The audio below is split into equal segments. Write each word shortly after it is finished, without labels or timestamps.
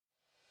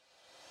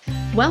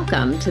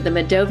Welcome to the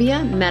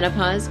Medovia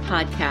Menopause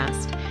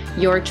Podcast,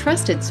 your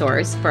trusted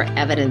source for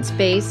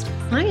evidence-based,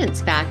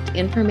 science-backed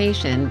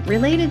information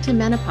related to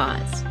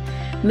menopause.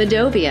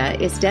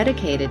 Medovia is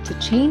dedicated to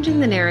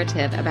changing the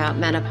narrative about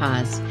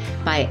menopause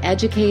by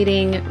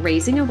educating,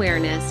 raising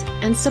awareness,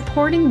 and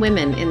supporting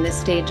women in this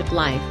stage of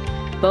life,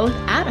 both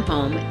at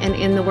home and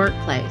in the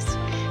workplace.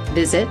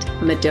 Visit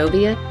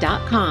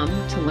medovia.com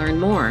to learn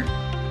more.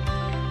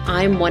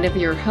 I'm one of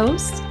your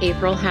hosts,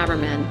 April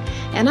Haberman,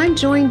 and I'm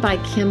joined by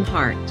Kim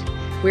Hart.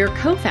 We're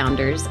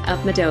co-founders of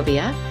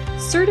Medovia,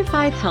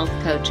 certified health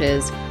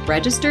coaches,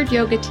 registered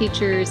yoga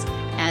teachers,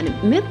 and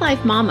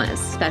midlife mamas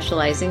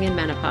specializing in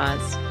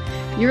menopause.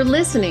 You're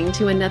listening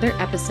to another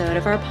episode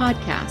of our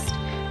podcast,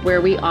 where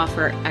we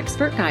offer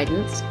expert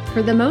guidance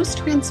for the most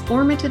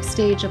transformative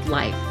stage of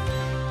life,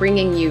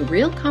 bringing you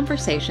real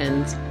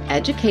conversations,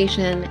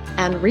 education,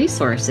 and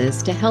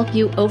resources to help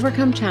you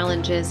overcome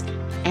challenges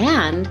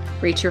and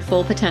reach your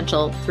full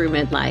potential through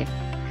midlife.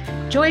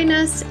 Join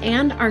us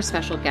and our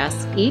special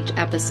guests each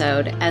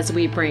episode as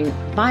we bring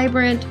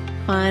vibrant,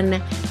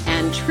 fun,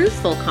 and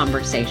truthful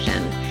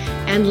conversation,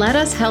 and let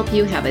us help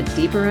you have a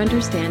deeper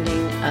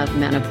understanding of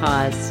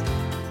menopause.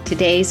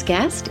 Today's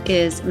guest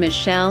is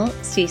Michelle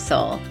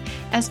Cecil.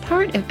 As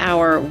part of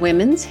our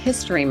Women's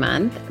History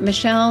Month,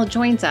 Michelle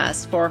joins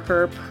us for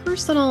her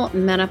personal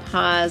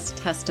menopause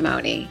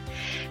testimony.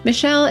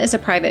 Michelle is a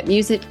private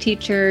music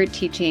teacher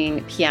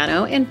teaching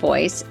piano and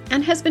voice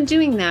and has been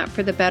doing that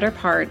for the better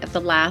part of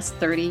the last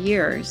 30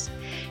 years.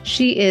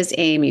 She is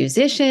a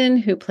musician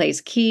who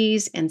plays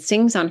keys and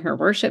sings on her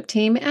worship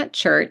team at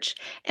church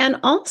and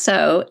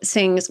also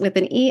sings with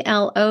an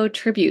ELO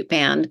tribute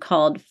band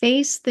called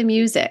Face the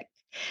Music.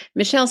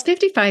 Michelle's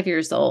 55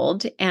 years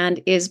old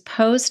and is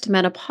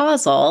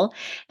postmenopausal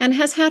and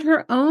has had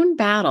her own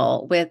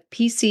battle with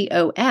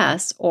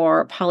PCOS,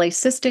 or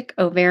polycystic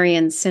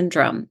ovarian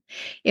syndrome.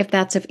 If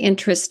that's of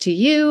interest to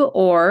you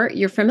or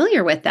you're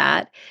familiar with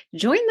that,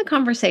 join the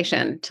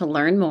conversation to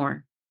learn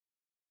more.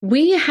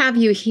 We have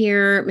you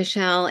here,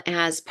 Michelle,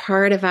 as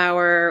part of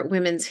our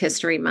Women's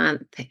History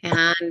Month.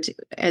 And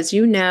as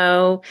you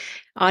know,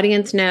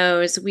 audience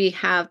knows, we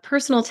have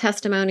personal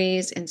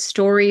testimonies and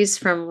stories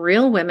from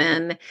real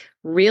women,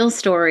 real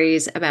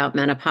stories about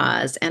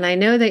menopause. And I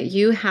know that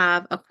you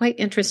have a quite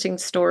interesting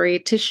story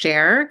to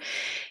share.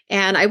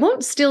 And I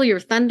won't steal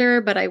your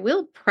thunder, but I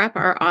will prep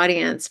our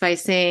audience by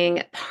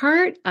saying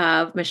part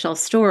of Michelle's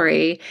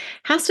story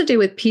has to do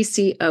with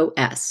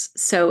PCOS.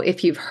 So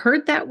if you've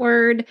heard that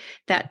word,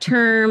 that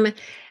term,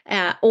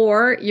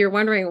 or you're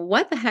wondering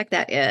what the heck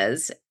that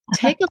is,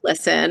 take a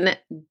listen.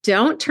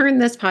 Don't turn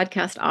this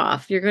podcast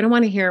off. You're going to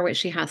want to hear what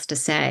she has to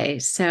say.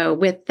 So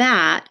with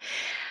that,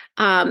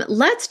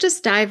 let's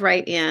just dive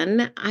right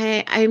in.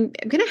 I'm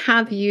going to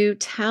have you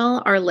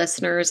tell our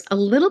listeners a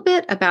little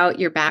bit about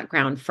your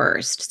background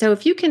first. So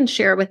if you can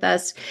share with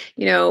us,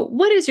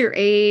 what is your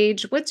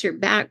age, what's your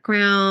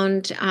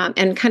background,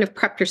 and kind of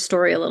prep your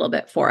story a little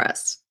bit for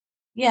us.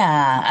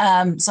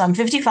 Yeah. So I'm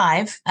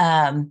 55,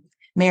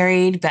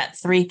 married, got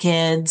 3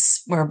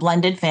 kids. We're a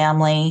blended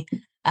family,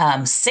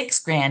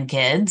 6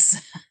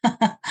 grandkids.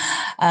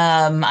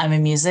 I'm a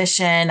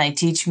musician. I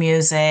teach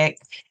music,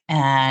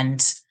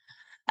 and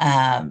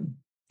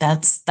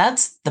that's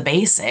the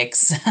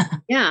basics.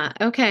 Yeah.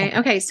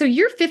 Okay. So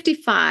you're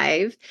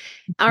 55.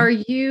 Are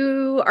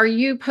you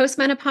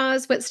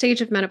postmenopause? What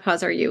stage of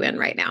menopause are you in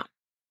right now?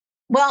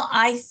 Well,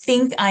 I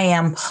think I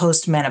am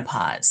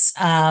postmenopause.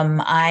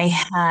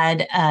 I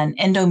had an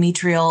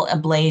endometrial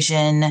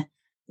ablation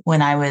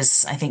when I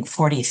was, I think,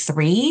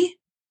 43.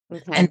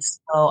 Okay. And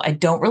so I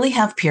don't really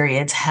have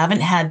periods,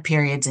 haven't had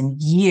periods in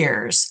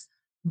years,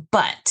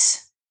 but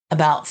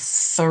about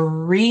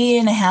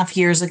 3.5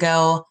 years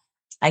ago,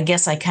 I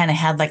guess I kind of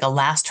had like a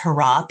last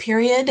hurrah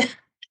period.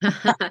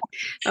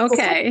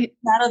 Okay.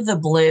 Out of the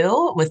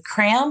blue with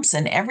cramps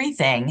and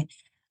everything.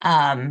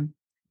 And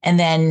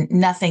then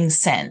nothing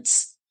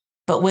since.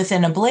 But with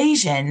an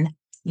ablation,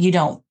 you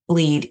don't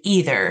bleed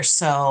either.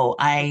 So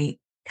I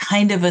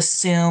kind of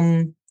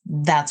assume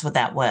that's what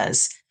that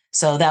was.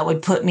 So that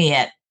would put me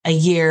at a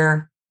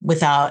year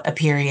without a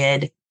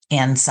period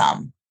and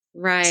some.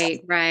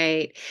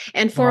 Right.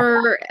 And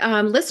for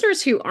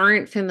listeners who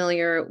aren't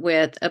familiar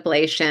with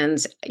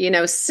ablations,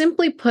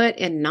 simply put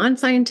in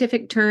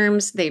non-scientific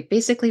terms, they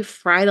basically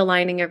fry the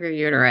lining of your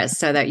uterus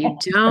so that you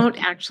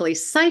don't actually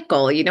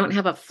cycle. You don't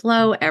have a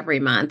flow every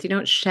month. You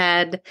don't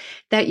shed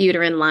that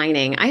uterine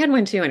lining. I had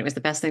one too, and it was the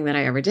best thing that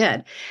I ever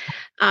did.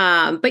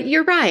 But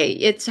you're right.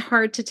 It's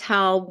hard to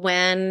tell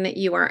when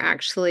you are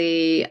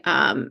actually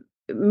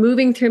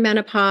moving through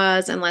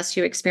menopause unless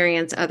you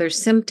experience other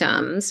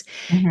symptoms.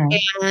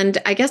 Mm-hmm. And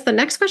I guess the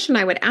next question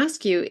I would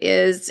ask you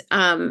is,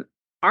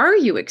 are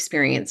you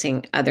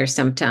experiencing other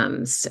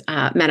symptoms,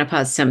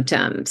 menopause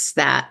symptoms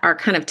that are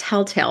kind of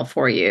telltale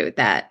for you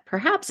that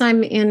perhaps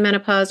I'm in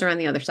menopause or on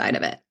the other side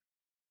of it?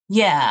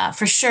 Yeah,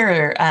 for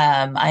sure.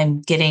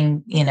 I'm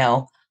getting,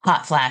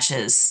 hot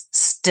flashes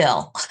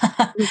still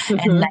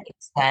and night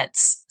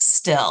sweats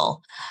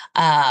still.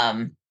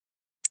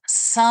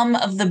 Some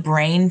of the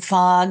brain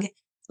fog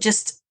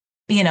just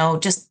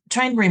just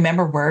trying to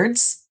remember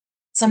words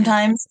Yeah.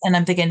 sometimes. And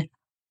I'm thinking,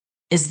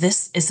 is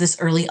this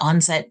early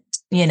onset?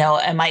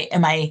 Am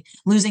I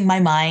losing my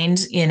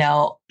mind? And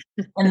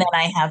then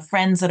I have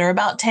friends that are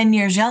about 10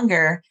 years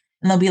younger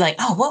and they'll be like,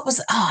 I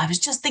was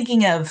just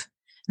thinking of,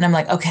 and I'm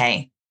like,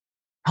 okay,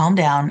 calm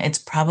down. It's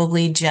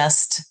probably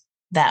just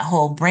that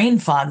whole brain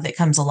fog that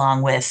comes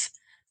along with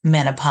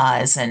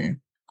menopause and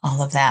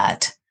all of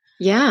that.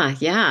 Yeah,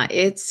 yeah.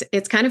 It's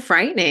kind of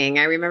frightening.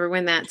 I remember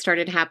when that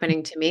started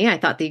happening to me, I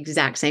thought the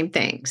exact same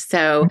thing.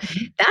 So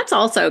Mhm. that's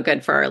also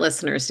good for our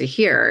listeners to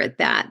hear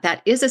that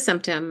that is a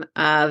symptom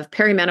of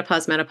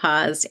perimenopause,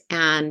 menopause,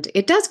 and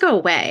it does go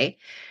away.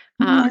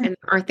 Mhm. And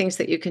there are things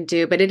that you can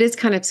do, but it is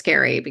kind of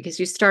scary because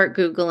you start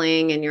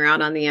Googling and you're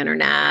out on the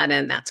internet,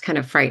 and that's kind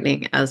of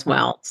frightening as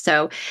well.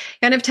 So,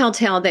 kind of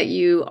telltale that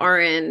you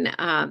are in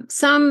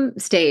some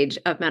stage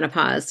of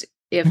menopause,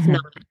 if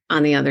not Mhm.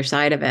 on the other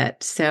side of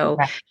it. So,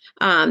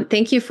 Right.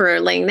 thank you for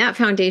laying that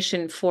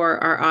foundation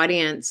for our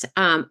audience.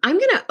 I'm going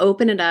to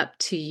open it up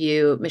to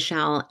you,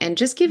 Michelle, and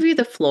just give you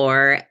the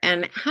floor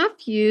and have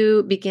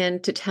you begin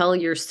to tell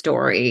your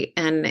story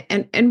and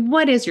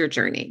what is your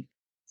journey?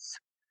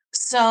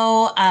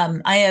 So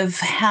I have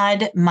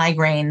had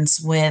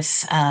migraines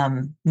with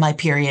my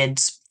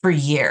periods for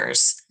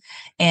years.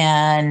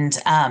 And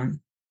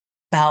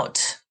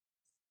about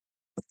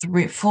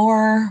three,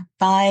 four,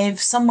 five,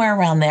 somewhere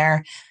around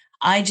there,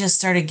 I just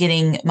started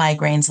getting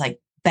migraines like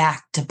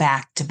back to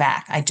back to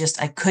back. I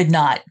could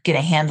not get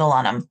a handle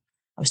on them.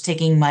 I was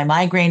taking my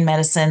migraine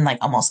medicine like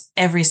almost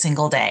every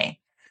single day.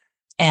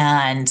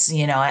 And,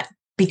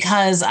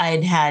 because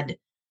I'd had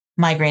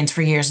migraines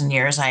for years and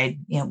years, I,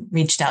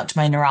 reached out to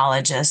my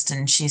neurologist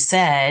and she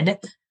said,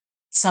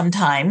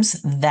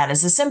 sometimes that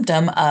is a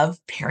symptom of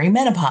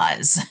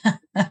perimenopause.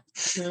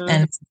 Mhm.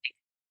 And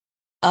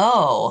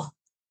oh,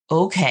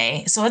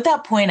 okay. So at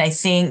that point, I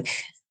think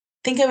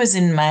I was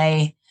in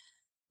my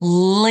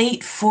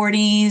late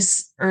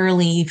 40s,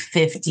 early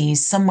 50s,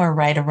 somewhere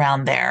right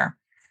around there.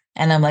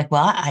 And I'm like,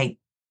 well, I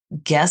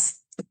guess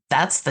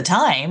that's the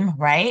time,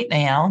 right?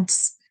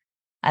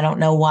 I don't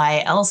know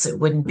why else it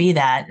wouldn't be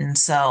that. And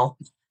so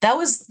that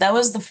was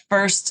the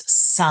first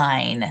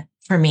sign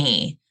for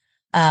me.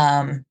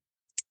 Um,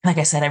 like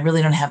I said, I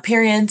really don't have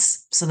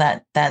periods, so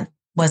that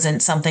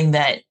wasn't something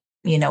that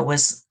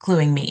was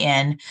cluing me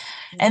in.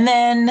 And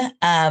then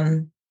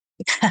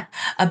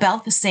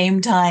about the same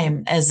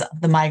time as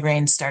the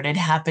migraines started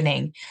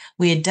happening,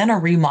 we had done a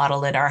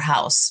remodel at our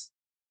house,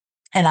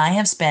 and I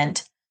have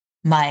spent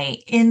my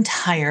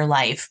entire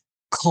life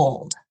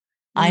cold.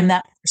 I'm Mm.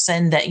 that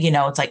person that,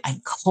 it's like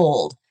I'm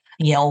cold,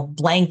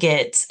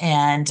 blankets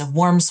and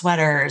warm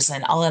sweaters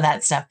and all of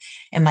that stuff.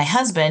 And my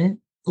husband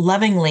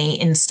lovingly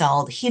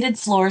installed heated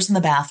floors in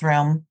the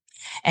bathroom,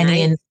 and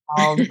he Nice.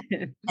 installed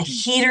a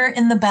heater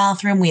in the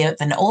bathroom. We have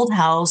an old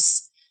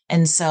house.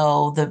 And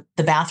so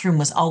the bathroom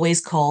was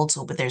always cold.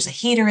 So, but there's a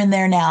heater in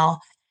there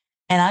now,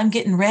 and I'm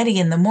getting ready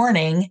in the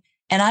morning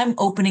and I'm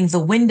opening the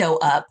window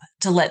up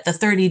to let the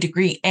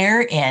 30-degree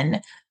air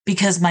in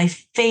because my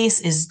face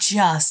is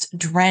just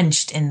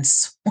drenched in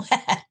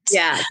sweat.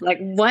 Yes, like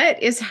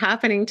what is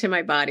happening to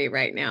my body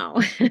right now?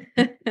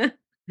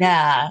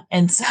 Yeah.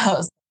 And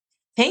so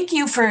thank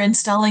you for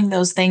installing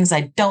those things.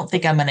 I don't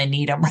think I'm going to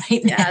need them right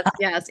Yes, now.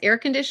 yes. Air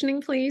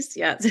conditioning, please.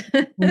 Yes.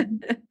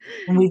 And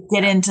we'd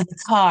get into the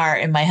car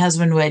and my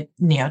husband would,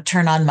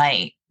 turn on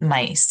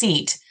my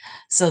seat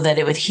so that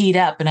it would heat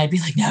up. And I'd be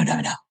like, no, no,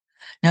 no,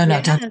 no,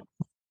 no, don't.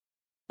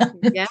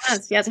 Yes,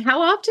 yes, yes.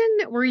 How often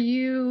were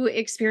you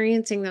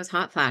experiencing those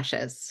hot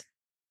flashes?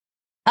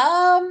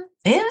 In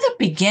the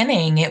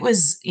beginning, it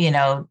was,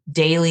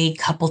 daily,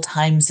 couple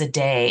times a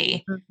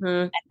day, Hmm.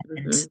 and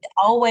Hmm.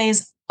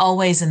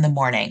 always in the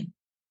morning.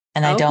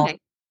 And I don't Okay.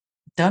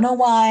 don't know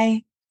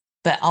why,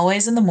 but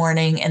always in the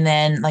morning, and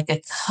then like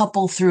a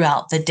couple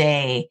throughout the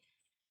day.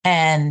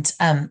 And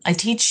I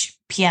teach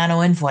piano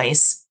and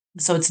voice,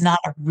 so Mhm. it's not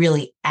a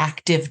really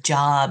active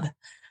job.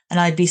 And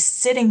I'd be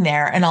sitting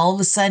there, and all of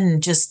a sudden,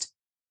 just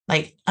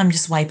like I'm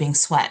just wiping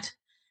sweat.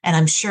 And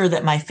I'm sure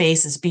that my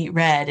face is beet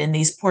red, and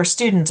these poor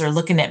students are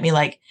looking at me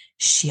like,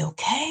 "Is she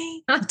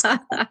okay? What's going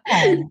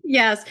on?"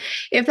 Yes.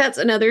 If that's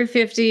another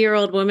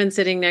 50-year-old woman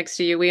sitting next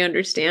to you, we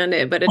understand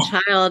it. But a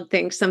child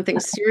thinks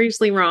something's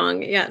seriously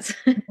wrong. Yes.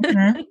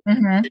 Mhm,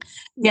 mhm.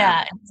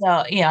 Yeah. Yeah. So,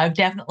 I've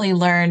definitely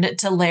learned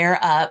to layer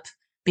up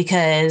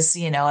because,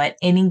 at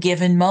any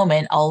given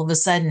moment, all of a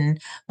sudden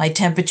my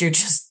temperature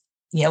just,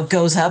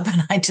 goes up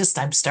and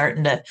I'm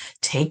starting to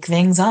take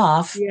things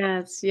off.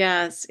 Yes,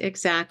 yes,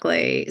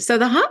 exactly. So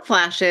the hot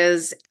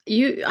flashes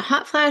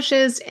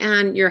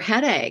and your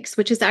headaches,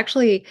 which is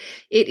actually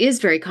it is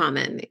very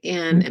common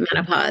in Mhm.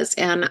 menopause.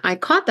 And I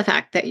caught the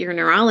fact that your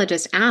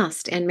neurologist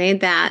asked and made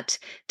that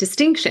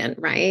distinction,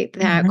 right?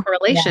 That Mhm.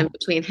 correlation Yeah.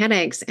 between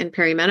headaches and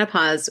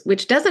perimenopause,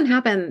 which doesn't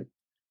happen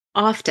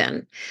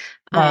often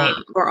Right.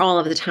 or all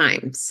of the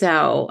time.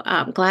 So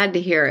I'm glad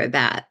to hear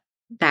that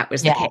that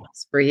was the Yeah.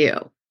 case for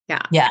you.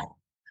 Yeah. Yeah.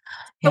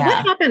 But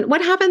Yeah.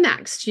 what happened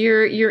next?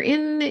 You're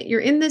in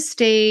this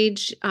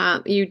stage.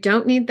 You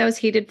don't need those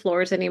heated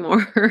floors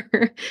anymore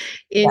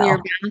in your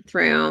No,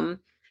 bathroom.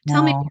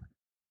 Tell me. no.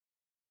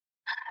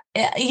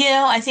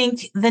 I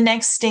think the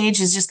next stage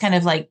is just kind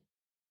of like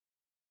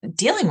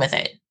dealing with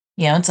it.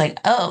 It's like,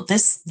 oh,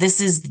 this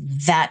is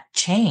that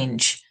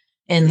change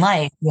in Yeah.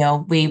 life.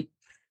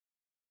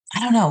 I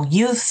don't know,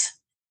 youth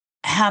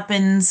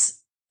happens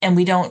and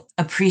we don't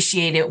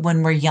appreciate it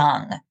when we're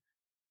young,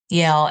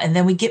 and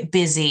then we get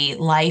busy,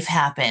 life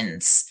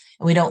happens,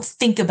 and we don't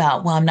think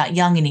about, well, I'm not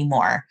young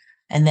anymore.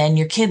 And then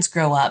your kids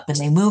grow up and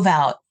they move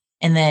out,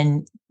 and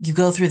then you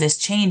go through this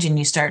change and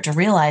you start to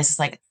realize it's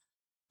like,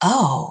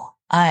 oh,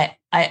 I'm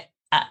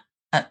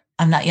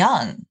not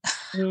young.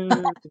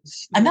 Mm,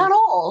 I'm mm, not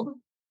old,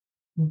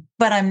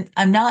 but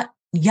I'm not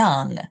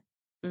young.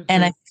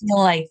 And I mhm. feel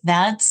like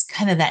that's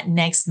kind of that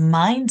next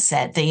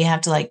mindset that you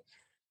have to like,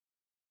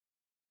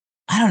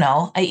 I don't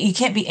know, you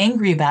can't be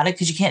angry about it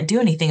because you can't do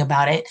anything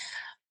about it.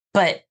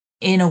 But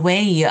in a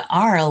way, you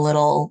are a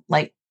little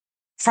like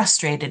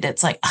frustrated.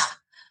 It's like, "Ah,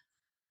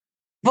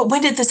 but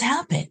when did this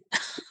happen?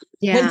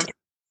 When Yeah. did,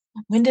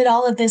 when did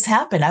all of this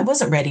happen? I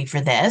wasn't ready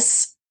for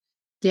this."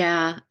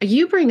 Yeah.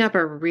 You bring up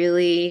a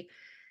really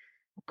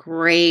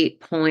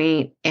great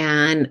point,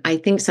 and I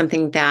think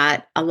something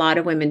that a lot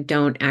of women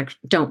don't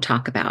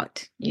talk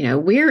about.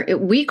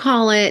 We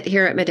call it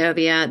here at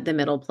Medovia the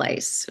middle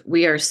place.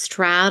 We are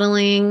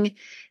straddling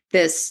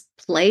this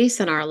place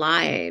in our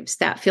lives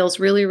that feels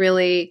really,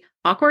 really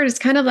awkward. It's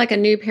kind of like a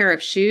new pair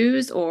of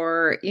shoes,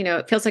 or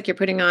it feels like you're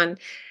putting on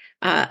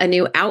a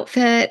new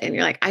outfit, and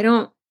you're like, I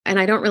don't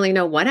really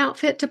know what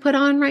outfit to put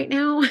on right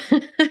now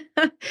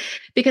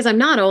because I'm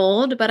not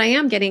old, but I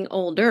am getting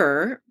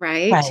older,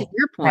 right? To Right,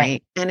 your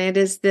right. point. And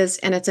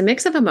it's a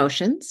mix of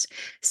emotions.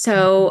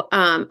 So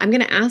I'm going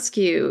to ask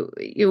you,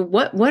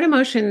 what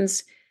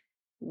emotions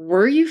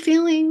were you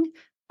feeling?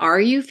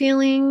 Are you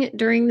feeling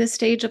during this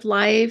stage of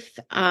life?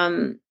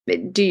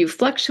 Do you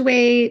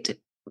fluctuate?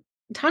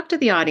 Talk to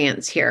the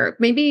audience here.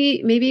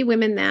 Maybe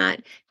women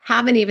that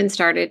haven't even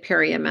started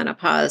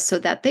perimenopause so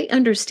that they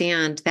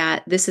understand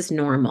that this is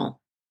normal.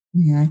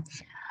 Mhm.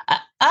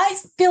 I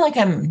feel like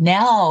I'm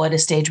now at a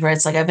stage where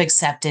it's like I've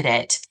accepted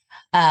it.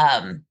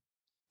 Um,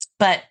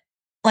 but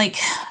like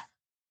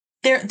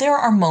there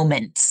are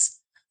moments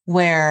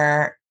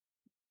where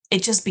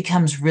it just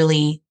becomes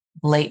really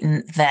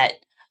blatant that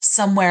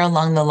somewhere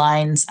along the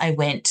lines I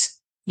went,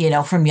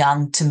 from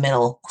young to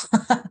middle.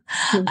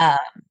 Mhm. uh,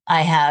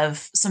 I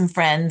have some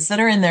friends that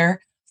are in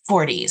their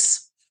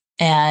 40s,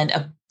 and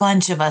a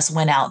bunch of us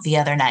went out the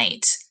other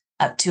night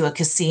up to a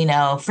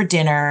casino for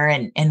dinner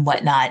and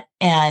whatnot.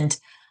 And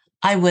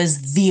I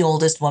was the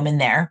oldest woman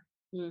there.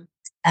 Mm.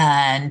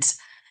 And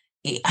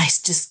I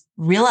just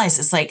realized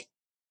it's like,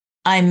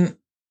 I'm,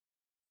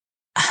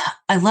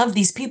 I love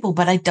these people,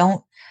 but I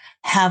don't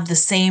have the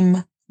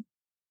same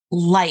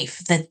life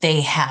that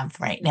they have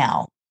right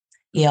now.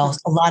 Mhm.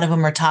 A lot of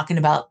them are talking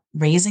about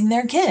raising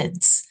their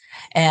kids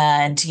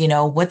and,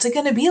 what's it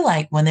going to be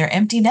like when they're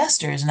empty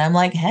nesters? And I'm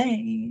like,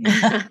 hey,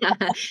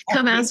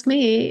 Come ask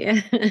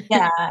me.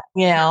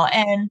 yeah,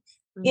 and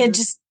Mhm.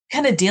 just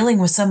kind of dealing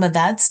with some of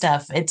that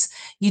stuff.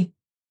 You,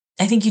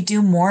 I think you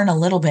do mourn a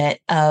little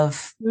bit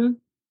of Mhm.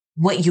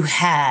 what you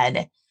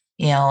had.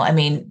 I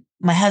mean,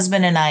 my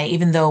husband and I,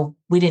 even though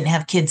we didn't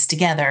have kids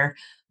together,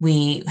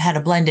 we had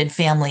a blended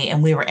family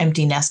and we were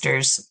empty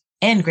nesters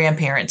and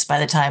grandparents by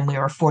the time we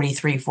were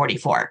 43,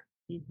 44.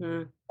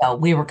 Mhm. So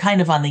we were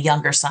kind of on the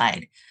younger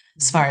side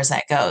as Mhm. far as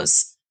that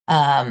goes.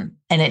 And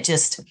it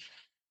just,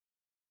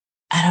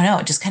 I don't know,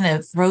 it just kind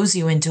of throws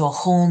you into a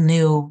whole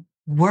new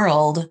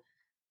world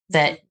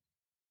that,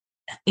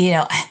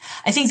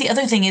 I think the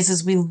other thing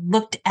is we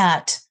looked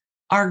at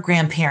our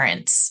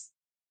grandparents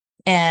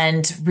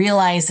and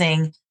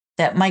realizing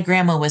that my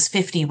grandma was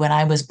 50 when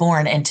I was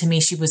born. And to me,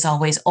 she was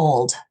always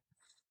old.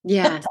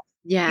 Yes,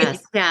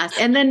 yes, yes.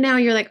 And then now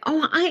you're like,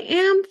 oh, I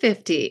am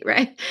 50,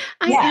 right?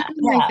 I am Yeah, in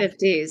my yeah,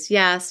 50s.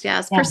 Yes,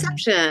 yes.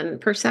 yeah.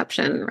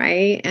 Perception,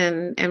 right?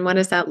 And what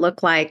does that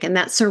look like? And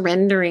that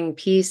surrendering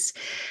piece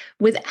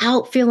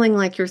without feeling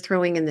like you're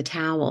throwing in the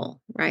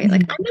towel, right?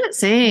 Like, I'm Mhm. not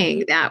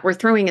saying that we're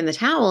throwing in the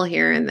towel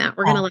here and that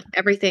we're going to Yeah. let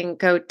everything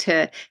go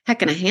to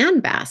heck in a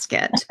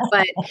handbasket,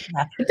 but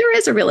there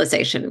is a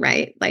realization,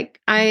 right?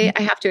 Like I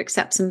have to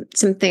accept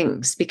some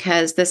things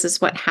because this is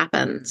what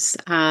happens.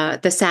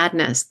 The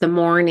sadness, the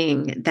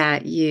mourning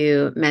that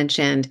you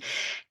mentioned,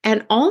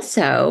 and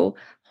also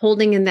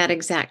holding in that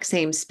exact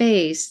same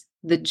space,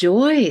 the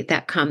joy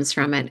that comes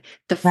from it,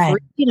 the Right.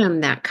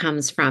 freedom that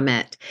comes from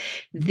it,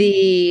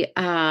 the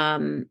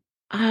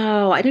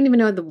oh, I don't even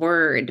know the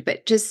word,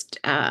 but just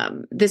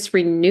this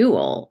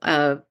renewal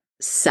of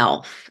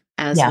self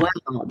as Yeah.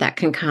 well that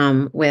can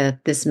come with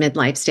this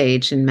midlife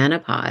stage and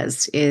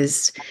menopause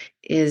is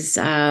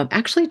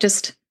actually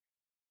just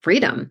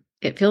freedom.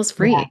 It feels Yeah.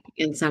 free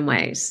in some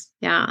ways.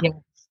 Yeah. Yeah.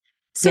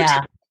 So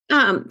Yeah.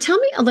 tell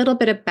me a little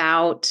bit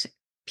about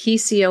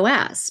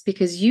PCOS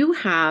because you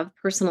have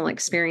personal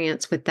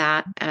experience with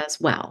that as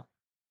well.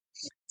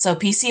 So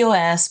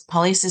PCOS,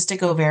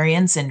 polycystic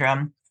ovarian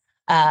syndrome.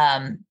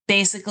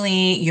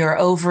 Basically, your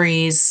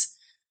ovaries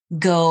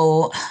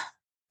go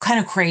kind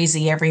of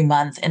crazy every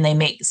month and they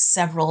make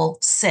several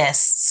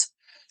cysts.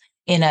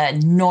 In a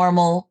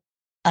normal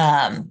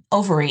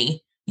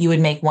ovary, you would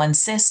make one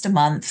cyst a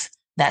month.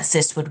 That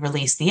cyst would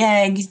release the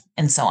egg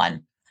and so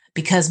on.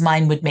 Because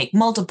mine would make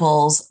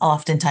multiples,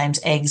 oftentimes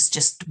eggs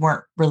just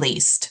weren't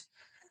released.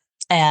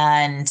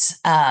 And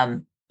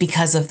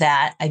because of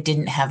that, I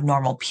didn't have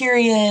normal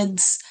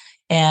periods.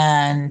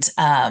 And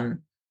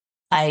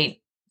I,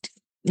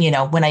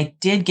 when I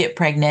did get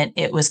pregnant,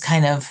 it was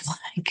kind of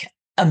like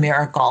a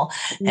miracle.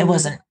 It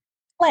wasn't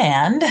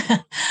planned.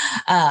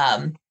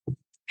 um,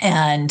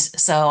 and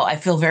so I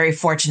feel very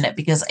fortunate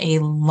because a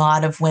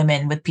lot of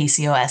women with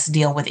PCOS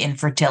deal with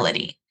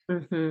infertility.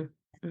 Mm-hmm.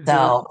 Mm-hmm.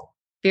 So,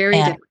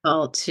 very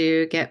difficult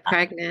to get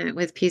pregnant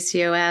with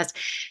PCOS.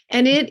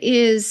 And it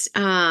is,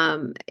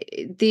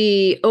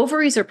 the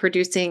ovaries are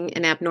producing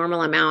an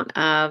abnormal amount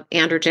of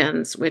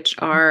androgens, which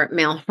are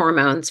male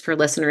hormones for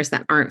listeners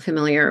that aren't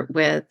familiar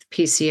with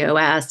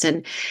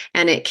PCOS.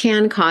 And it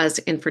can cause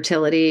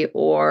infertility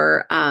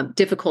or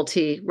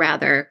difficulty,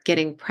 rather,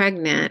 getting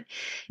pregnant.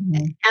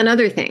 And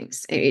other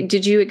things.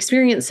 Did you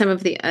experience some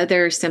of the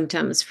other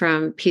symptoms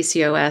from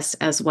PCOS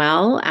as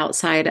well,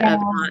 outside of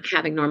not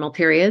having normal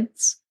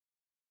periods?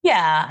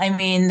 Yeah, I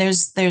mean,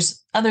 there's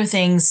other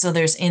things. So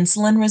there's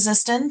insulin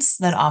resistance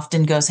that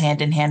often goes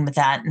hand in hand with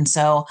that. And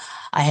so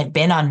I had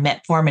been on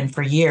metformin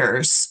for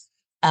years.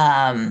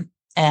 And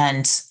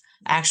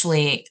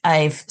actually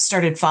I've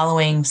started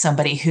following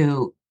somebody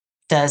who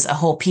does a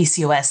whole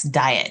PCOS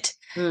diet.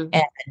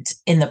 And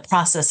in the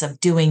process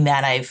of doing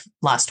that, I've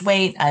lost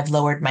weight. I've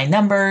lowered my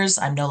numbers.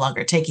 I'm no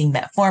longer taking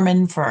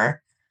metformin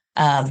for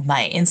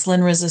my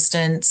insulin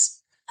resistance.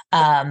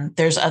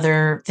 There's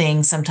other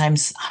things,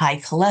 sometimes high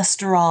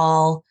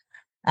cholesterol,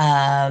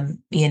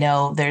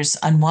 there's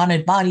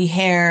unwanted body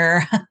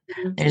hair.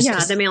 There's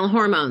the male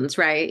hormones,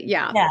 right?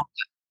 Yeah.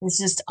 It's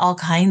just all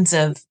kinds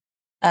of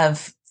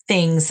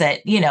things that,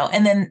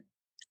 and then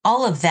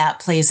all of that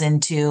plays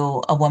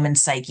into a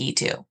woman's psyche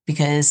too,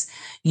 because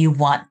you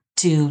want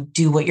to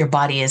do what your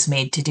body is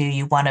made to do.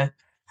 You want to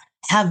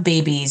have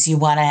babies. You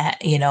want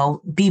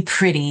to, be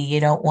pretty. You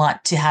don't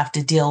want to have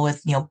to deal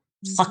with,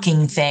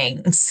 plucking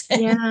things.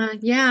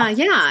 Yeah,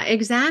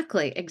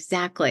 exactly.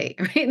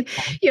 Right.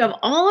 You have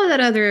all of that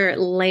other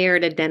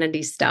layered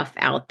identity stuff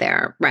out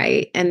there,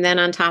 right? And then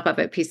on top of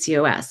it,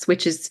 PCOS,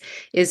 which is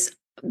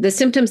the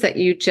symptoms that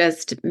you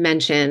just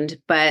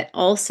mentioned, but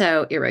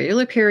also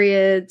irregular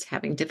periods,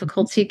 having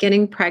difficulty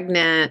getting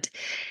pregnant.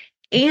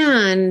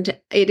 And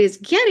it is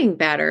getting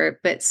better,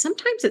 but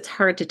sometimes it's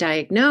hard to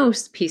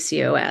diagnose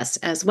PCOS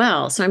as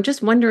well. So I'm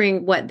just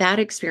wondering what that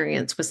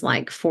experience was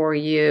like for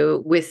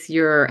you with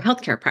your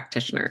healthcare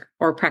practitioner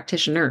or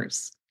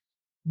practitioners.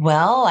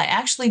 Well, I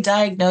actually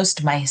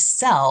diagnosed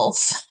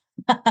myself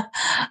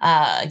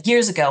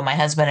years ago. My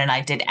husband and I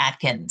did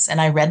Atkins,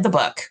 and I read the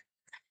book.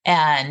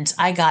 And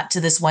I got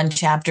to this one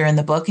chapter in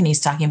the book, and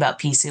he's talking about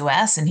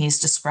PCOS and he's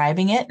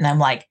describing it. And I'm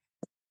like,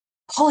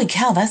 holy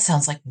cow, that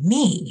sounds like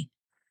me.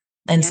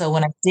 And so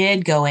when I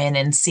did go in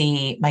and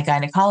see my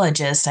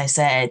gynecologist, I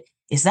said,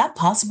 is that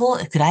possible?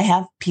 Could I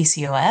have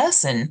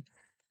PCOS? And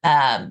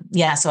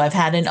so I've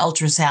had an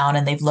ultrasound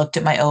and they've looked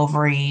at my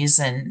ovaries.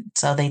 And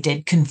so they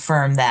did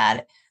confirm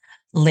that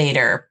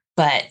later.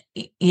 But,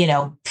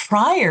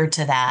 prior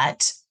to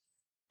that,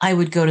 I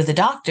would go to the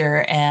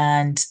doctor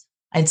and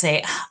I'd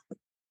say,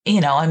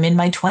 I'm in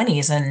my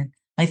 20s and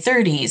my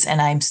 30s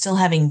and I'm still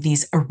having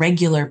these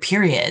irregular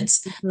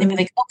periods. They'd be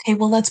like, okay,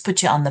 well, let's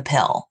put you on the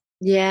pill.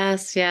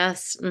 Yes. I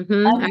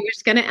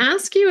was going to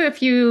ask you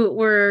if you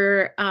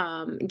were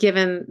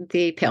given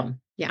the pill,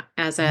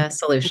 as a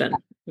solution.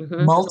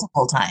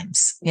 Multiple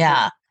times.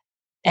 Yeah.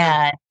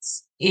 And,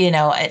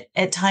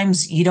 at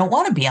times you don't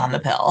want to be on the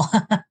pill.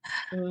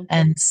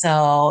 And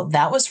so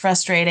that was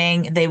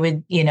frustrating. They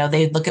would,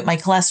 they'd look at my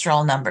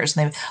cholesterol numbers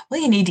and they would,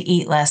 well, you need to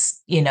eat less,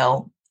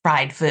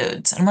 fried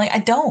foods. And I'm like, I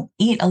don't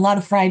eat a lot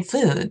of fried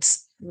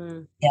foods.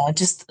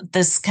 Just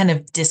this kind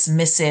of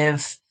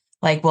dismissive,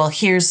 like, well,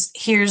 here's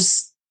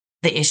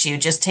the issue.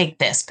 Just take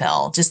this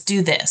pill. Just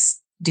do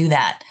this, do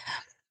that.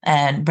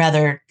 And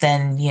rather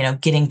than,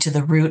 getting to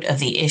the root of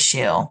the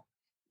issue.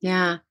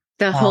 Yeah.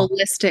 The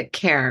holistic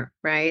care,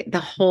 right? The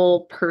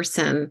whole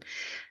person.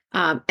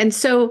 And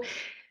so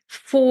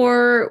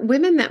for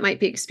women that might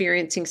be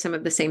experiencing some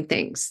of the same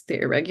things,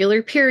 the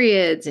irregular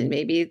periods and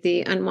maybe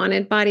the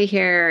unwanted body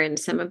hair and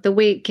some of the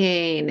weight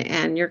gain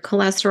and your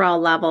cholesterol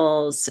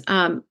levels,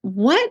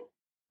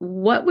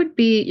 what would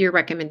be your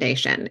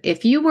recommendation?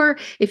 If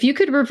you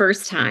could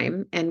reverse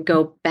time and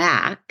go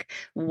back,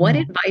 what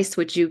advice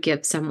would you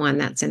give someone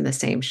that's in the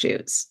same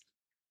shoes?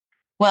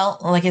 Well,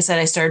 like I said,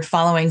 I started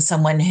following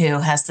someone who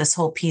has this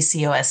whole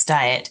PCOS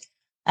diet.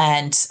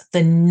 And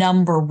the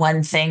number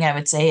one thing I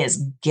would say is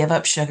give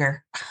up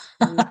sugar.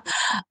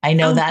 I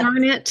know that.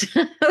 Darn it.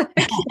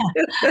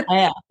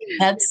 Yeah,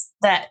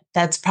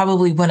 that's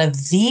probably one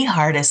of the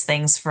hardest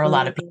things for a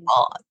lot of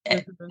people.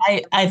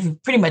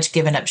 I've pretty much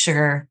given up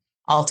sugar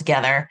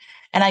altogether.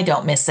 and I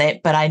don't miss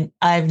it, but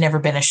I've never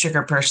been a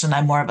sugar person.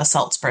 I'm more of a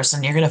salts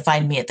person. You're going to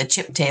find me at the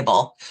chip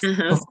table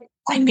Uh-huh. before you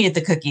find me at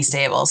the cookies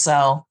table.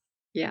 So,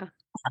 Yeah.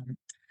 um,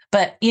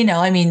 but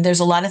I mean, there's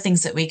a lot of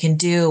things that we can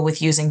do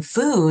with using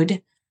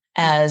food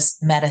as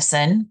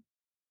medicine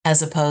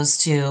as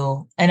opposed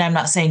to, and I'm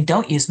not saying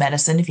don't use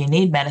medicine. If you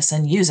need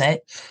medicine, use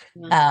it.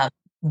 Yeah.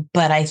 Um,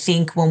 but I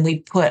think when we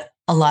put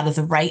a lot of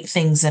the right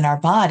things in our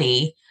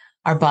body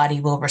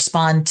will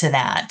respond to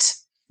that.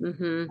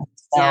 Mm-hmm.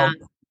 Yeah.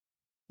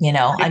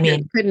 So, I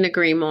mean, Couldn't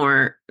agree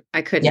more.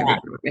 I couldn't yeah,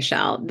 agree more,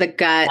 Michelle.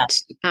 yeah,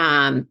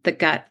 The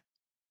gut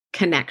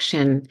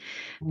connection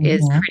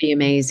is mhm, pretty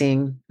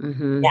amazing.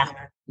 Hmm. yeah, Hmm.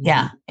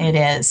 yeah, it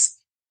is.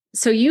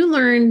 So you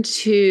learned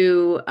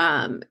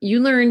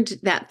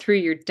that through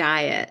your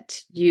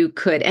diet you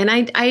could, and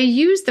I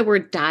use the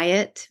word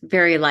diet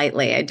very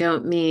lightly. I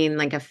don't mean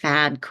like a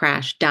fad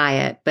crash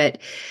diet, but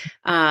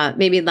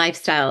maybe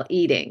lifestyle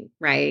eating,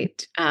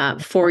 right?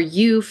 For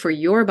you, for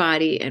your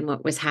body, and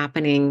what was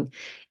happening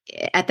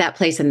at that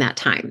place and that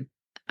time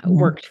Mhm,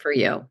 worked for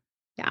you.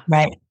 Yeah,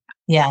 right.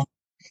 Yeah,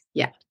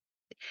 yeah.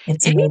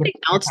 it's a native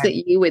Anything else part.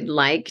 that you would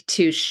like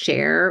to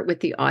share with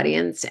the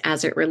audience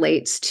as it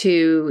relates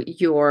to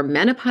your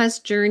menopause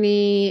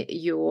journey,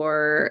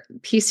 your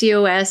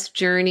PCOS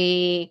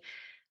journey,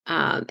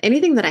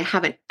 anything that I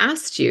haven't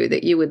asked you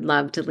that you would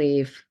love to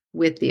leave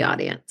with the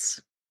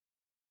audience?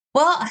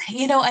 Well,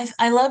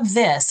 I love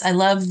this. I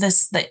love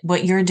this, that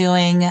what you're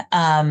doing.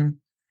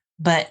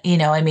 But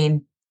I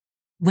mean,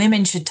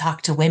 women should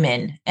talk to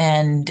women.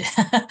 And,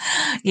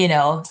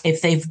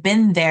 if they've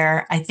been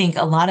there, I think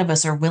a lot of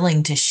us are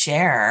willing to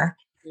share,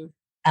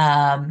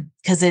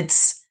 because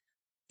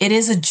it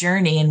is a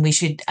journey and we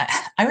should,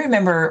 I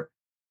remember,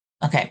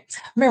 okay,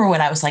 I remember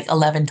when I was like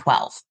 11,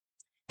 12,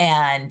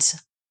 and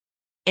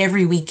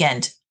every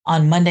weekend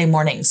on Monday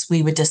mornings,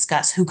 we would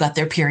discuss who got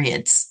their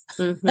periods.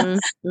 Mm-hmm.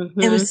 It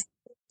Mm-hmm. was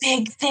a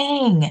big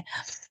thing,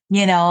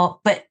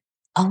 but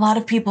a lot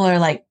of people are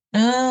like,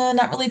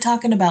 not really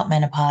talking about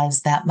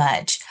menopause that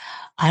much.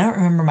 I don't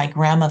remember my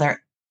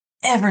grandmother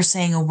ever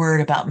saying a word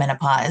about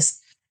menopause.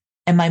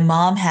 And my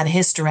mom had a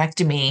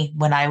hysterectomy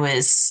when I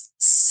was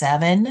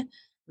 7.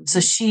 So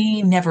Mm-hmm.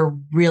 she never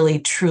really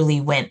truly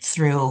went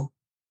through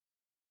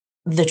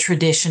the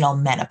traditional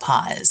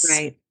menopause.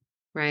 Right.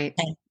 Right.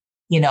 And,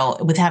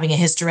 with having a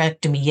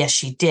hysterectomy, yes,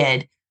 she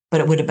did, but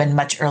it would have been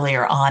much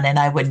earlier on, and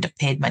I wouldn't have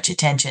paid much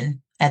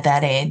attention at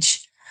that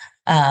age.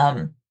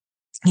 Um,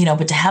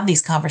 but to have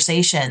these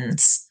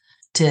conversations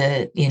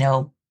to,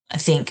 I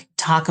think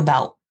talk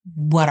about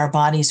what our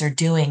bodies are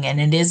doing, and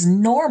it is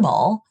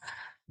normal.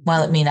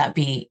 While it may not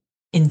be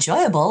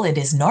enjoyable, it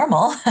is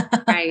normal.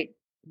 Right,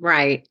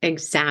 right,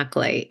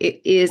 exactly.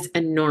 It is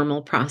a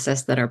normal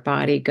process that our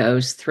body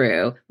goes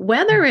through,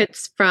 whether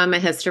it's from a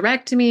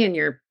hysterectomy and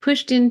you're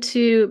pushed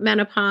into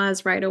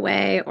menopause right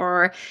away,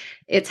 or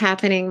it's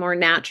happening more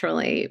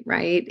naturally,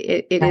 right?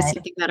 It is Right,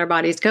 something that our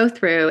bodies go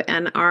through.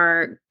 And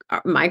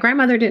my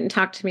grandmother didn't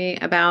talk to me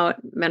about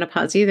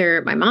menopause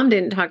either. My mom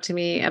didn't talk to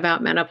me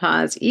about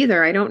menopause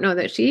either. I don't know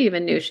that she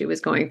even knew she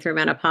was going through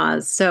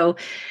menopause. So,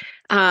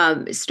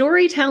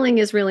 storytelling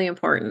is really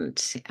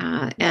important.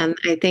 And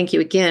I thank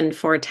you again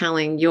for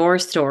telling your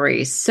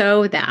story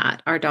so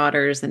that our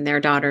daughters and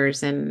their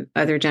daughters and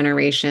other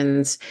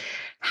generations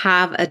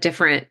have a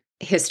different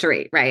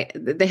history, right?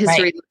 The right,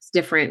 history looks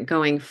different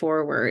going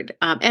forward.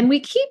 And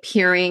we keep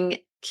hearing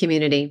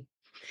community.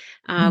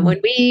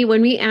 mhm,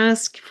 When we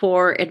ask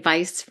for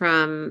advice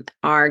from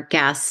our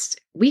guests,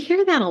 we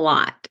hear that a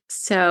lot.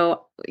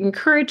 So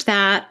encourage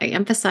that. I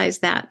emphasize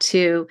that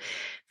too.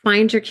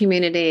 Find your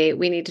community.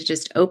 We need to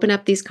just open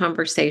up these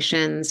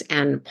conversations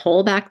and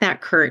pull back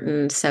that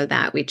curtain so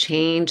that we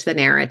change the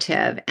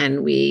narrative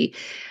and we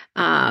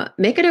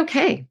make it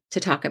okay to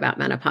talk about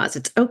menopause.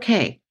 It's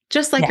okay,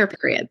 just like yeah, our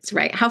periods,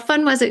 right? How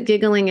fun was it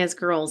giggling as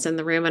girls in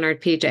the room in our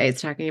PJs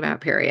talking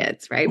about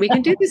periods, right? We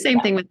can do the same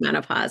yeah, thing with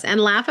menopause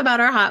and laugh about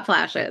our hot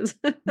flashes.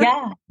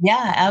 yeah,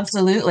 yeah,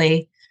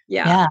 absolutely.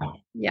 Yeah. Yeah.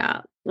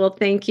 Yeah. Well,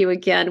 thank you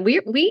again.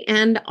 We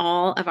end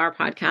all of our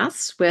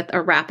podcasts with a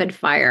rapid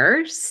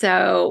fire.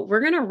 So we're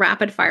going to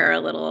rapid fire a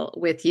little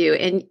with you.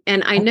 And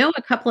I know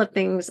a couple of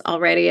things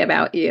already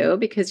about you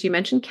because you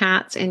mentioned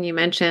cats and you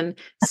mentioned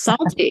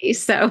salty.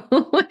 So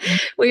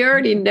we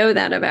already know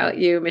that about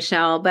you,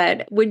 Michelle.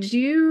 But would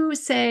you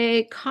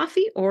say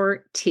coffee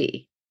or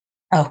tea?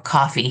 Oh,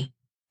 coffee,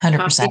 100%.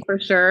 Coffee for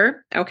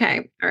sure.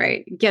 Okay. All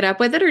right. Get up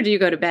with it or do you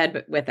go to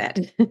bed with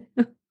it?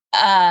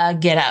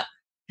 Get up.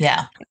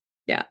 Yeah.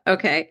 Yeah.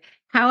 Okay.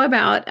 How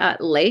about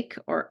lake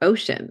or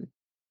ocean?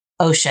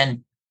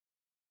 Ocean.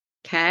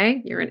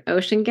 Okay. You're an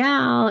ocean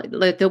gal.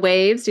 Like the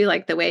waves. Do you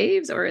like the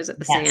waves or is it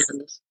the sand?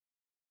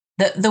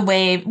 Yes. The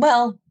wave,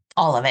 well,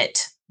 all of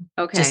it.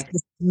 Just Okay.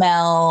 the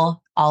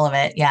smell, all of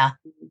it. Yeah.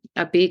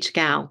 A beach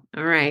gal.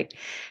 All right.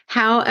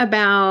 How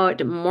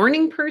about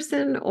morning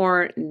person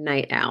or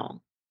night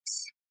owl?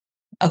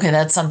 Okay,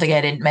 that's something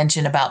I didn't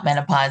mention about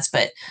menopause,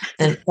 but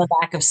the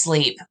lack of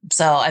sleep.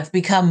 So I've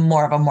become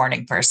more of a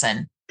morning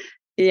person.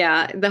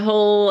 Yeah.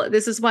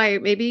 This is why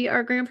maybe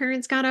our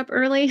grandparents got up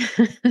early.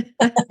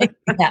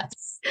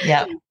 Yes.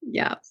 Yep.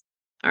 Yeah.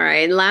 All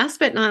right. And last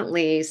but not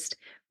least,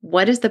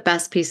 what is the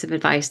best piece of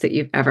advice that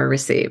you've ever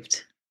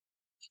received?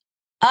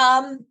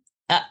 Um,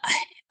 uh,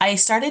 I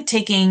started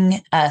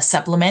taking a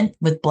supplement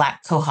with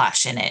black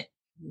cohosh in it,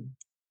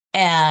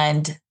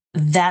 and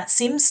that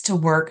seems to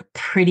work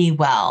pretty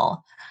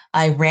well.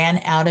 I ran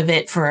out of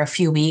it for a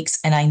few weeks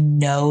and I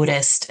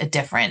noticed a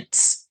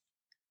difference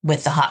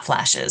with the hot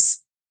flashes.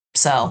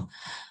 So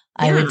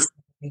I would Yeah.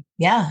 say,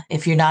 yeah,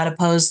 if you're not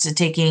opposed to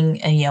taking,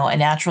 a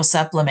natural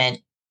supplement,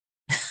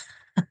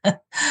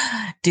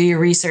 do your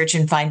research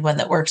and find one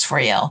that works for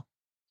you.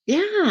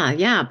 Yeah,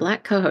 yeah,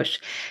 black cohosh.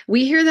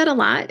 We hear that a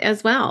lot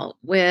as well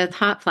with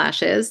hot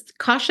flashes.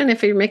 Caution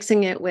if you're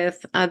mixing it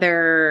with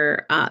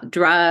other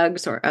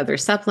drugs or other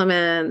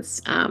supplements.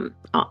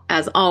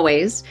 As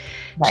always,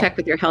 Right. check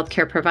with your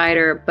healthcare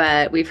provider.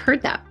 But we've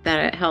heard that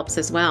it helps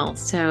as well.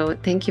 So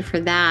thank you for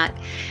that.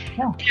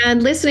 Yeah.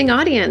 And listening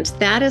audience,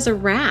 that is a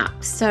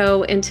wrap.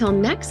 So until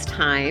next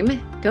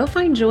time, go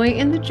find joy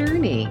in the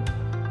journey.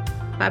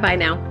 Bye bye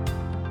now.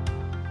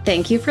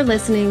 Thank you for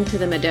listening to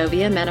the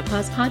Medovia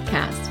Menopause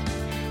Podcast.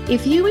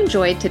 If you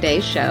enjoyed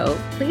today's show,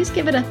 please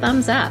give it a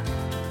thumbs up,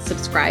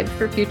 subscribe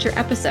for future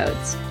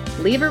episodes,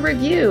 leave a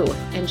review,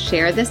 and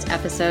share this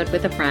episode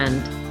with a friend.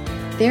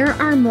 There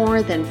are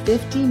more than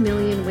 50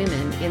 million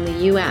women in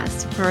the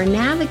U.S. who are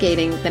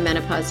navigating the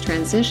menopause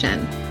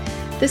transition.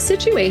 The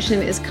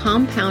situation is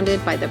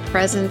compounded by the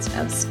presence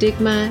of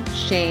stigma,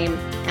 shame,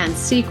 and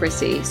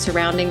secrecy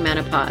surrounding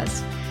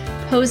menopause,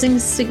 posing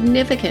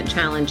significant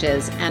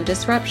challenges and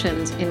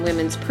disruptions in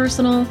women's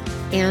personal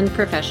and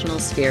professional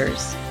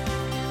spheres.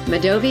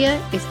 Medovia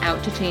is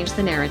out to change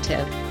the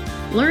narrative.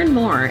 Learn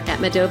more at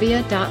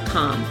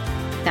medovia.com.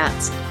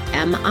 That's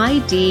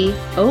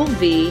MIDOVIA.com.